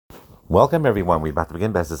Welcome, everyone. We're about to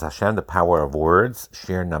begin B'ezras Hashem, the power of words,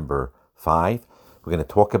 share number 5. We're going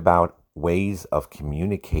to talk about ways of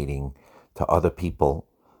communicating to other people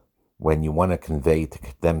when you want to convey to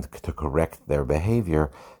them to correct their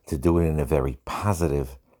behavior, to do it in a very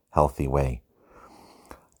positive, healthy way.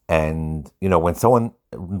 And, when someone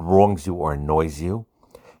wrongs you or annoys you,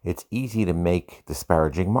 it's easy to make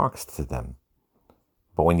disparaging remarks to them.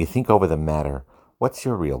 But when you think over the matter, what's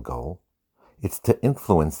your real goal? It's to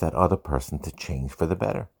influence that other person to change for the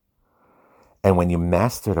better. And when you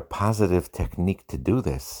master the positive technique to do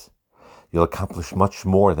this, you'll accomplish much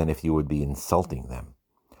more than if you would be insulting them.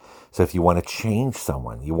 So if you want to change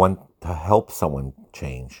someone, you want to help someone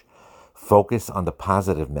change, focus on the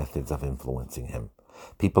positive methods of influencing him.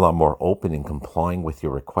 People are more open in complying with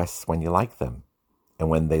your requests when you like them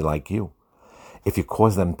and when they like you. If you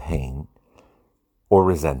cause them pain or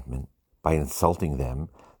resentment by insulting them,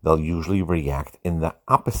 they'll usually react in the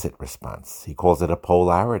opposite response. He calls it a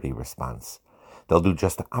polarity response. They'll do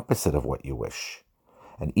just the opposite of what you wish.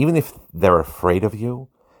 And even if they're afraid of you,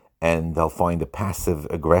 and they'll find a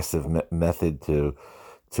passive-aggressive method to,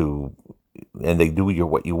 and they do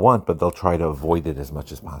what you want, but they'll try to avoid it as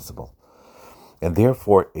much as possible. And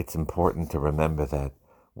therefore, it's important to remember that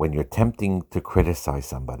when you're attempting to criticize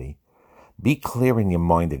somebody, be clear in your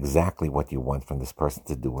mind exactly what you want from this person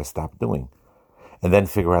to do or stop doing. And then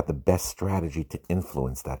figure out the best strategy to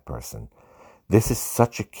influence that person. This is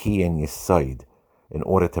such a key in your side in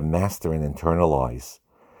order to master and internalize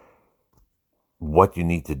what you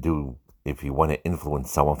need to do if you want to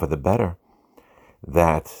influence someone for the better,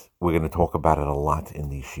 that we're going to talk about it a lot in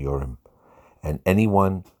these shiurim. And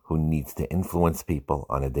anyone who needs to influence people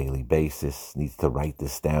on a daily basis needs to write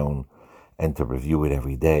this down and to review it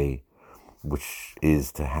every day, which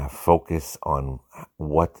is to have focus on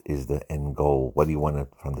what is the end goal. What do you want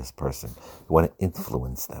from this person? You want to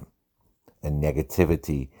influence them. And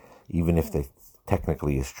negativity, even if they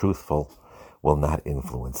technically is truthful, will not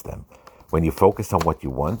influence them. When you focus on what you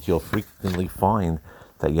want, you'll frequently find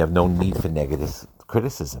that you have no need for negative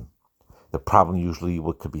criticism. The problem usually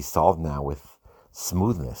could be solved now with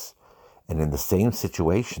smoothness. And in the same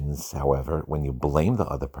situations, however, when you blame the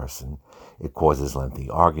other person, it causes lengthy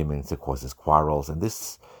arguments, it causes quarrels, and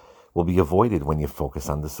this will be avoided when you focus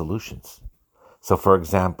on the solutions. So, for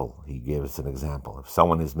example, he gives an example. If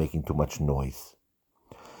someone is making too much noise,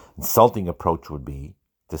 insulting approach would be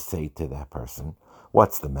to say to that person,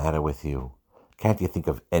 "What's the matter with you? Can't you think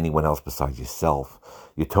of anyone else besides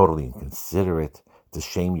yourself? You're totally inconsiderate. It's a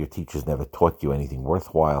shame your teachers never taught you anything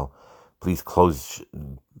worthwhile. Please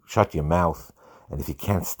shut your mouth, and if you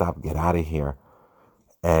can't stop, get out of here."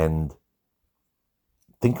 And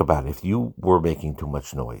think about it. If you were making too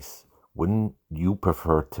much noise, wouldn't you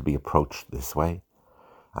prefer to be approached this way?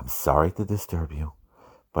 "I'm sorry to disturb you,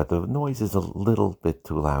 but the noise is a little bit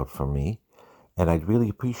too loud for me, and I'd really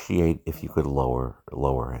appreciate if you could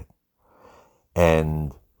lower it."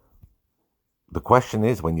 And the question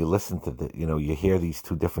is, when you listen to you hear these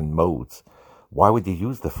two different modes, why would you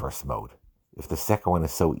use the first mode if the second one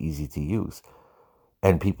is so easy to use?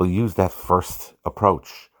 And people use that first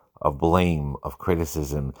approach of blame, of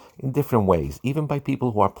criticism, in different ways. Even by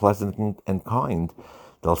people who are pleasant and kind,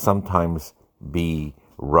 they'll sometimes be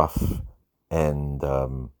rough and,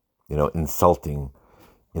 insulting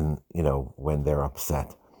when they're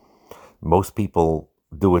upset. Most people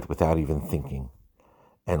do it without even thinking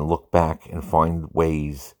and look back and find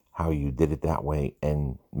ways how you did it that way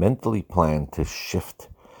and mentally plan to shift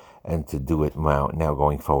and to do it now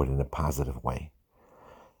going forward in a positive way.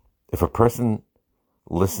 If a person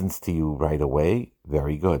listens to you right away,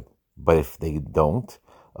 very good. But if they don't,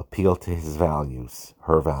 appeal to his values,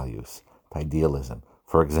 her values, to idealism.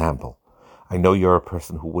 For example, "I know you're a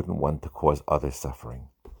person who wouldn't want to cause others suffering,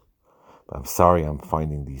 but I'm sorry, I'm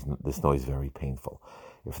finding this noise very painful."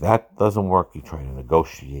 If that doesn't work, you try to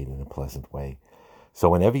negotiate in a pleasant way. So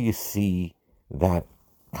whenever you see that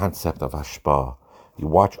concept of hashpah, you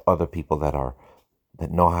watch other people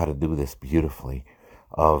that know how to do this beautifully,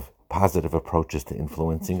 of positive approaches to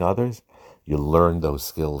influencing others, you learn those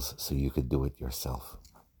skills so you could do it yourself.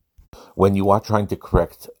 When you are trying to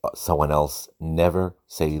correct someone else, never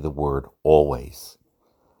say the word always.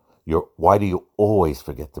 Why do you always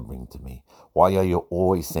forget to bring to me? Why are you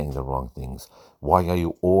always saying the wrong things? Why are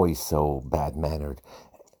you always so bad-mannered?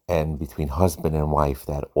 And between husband and wife,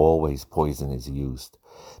 that always poison is used.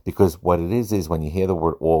 Because what it is when you hear the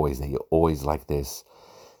word always, that you're always like this,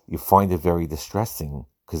 you find it very distressing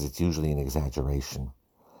because it's usually an exaggeration.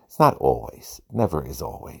 It's not always. It never is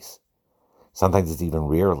always. Sometimes it's even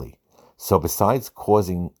rarely. So besides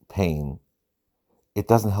causing pain, it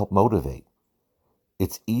doesn't help motivate.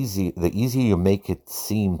 it's easy. The easier you make it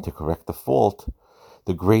seem to correct the fault,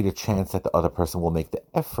 the greater chance that the other person will make the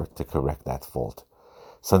effort to correct that fault.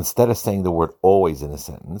 So instead of saying the word always in a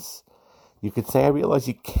sentence, you could say, I realize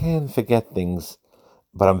you can forget things,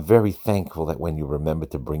 but I'm very thankful that when you remember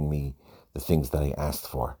to bring me the things that I asked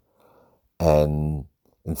for. And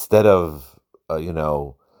instead of,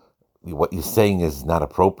 what you're saying is not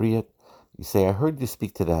appropriate, you say, I heard you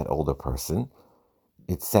speak to that older person.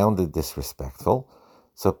 It sounded disrespectful.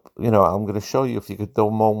 So, I'm going to show you, if you could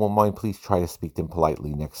don't mind, please try to speak to him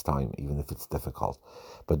politely next time, even if it's difficult.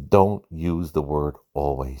 But don't use the word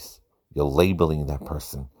always. You're labeling that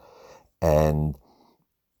person. And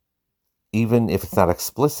even if it's not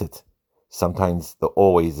explicit, sometimes the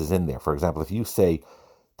always is in there. For example, if you say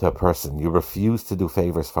to a person, you refuse to do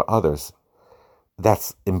favors for others,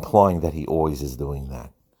 that's implying that he always is doing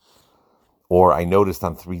that. Or I noticed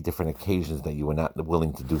on 3 different occasions that you were not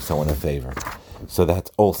willing to do someone a favor. So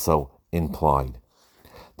that's also implied.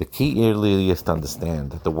 The key really is to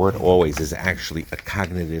understand that the word always is actually a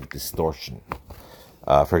cognitive distortion.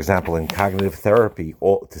 For example, in cognitive therapy,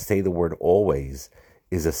 to say the word always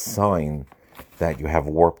is a sign that you have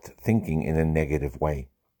warped thinking in a negative way.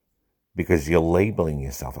 Because you're labeling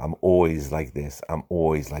yourself, I'm always like this, I'm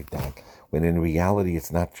always like that. When in reality,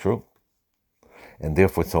 it's not true. And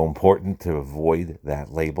therefore, it's so important to avoid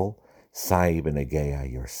that label. Sai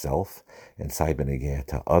b'negeya yourself, and sai b'negeya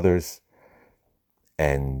to others.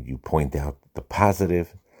 And you point out the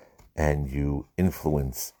positive, and you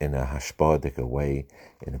influence in a hashpa'adika way,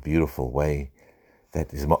 in a beautiful way,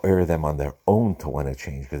 that is ma'ir them on their own to want to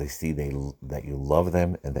change, because they see that you love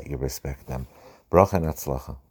them and that you respect them. Bracha and atzlacha.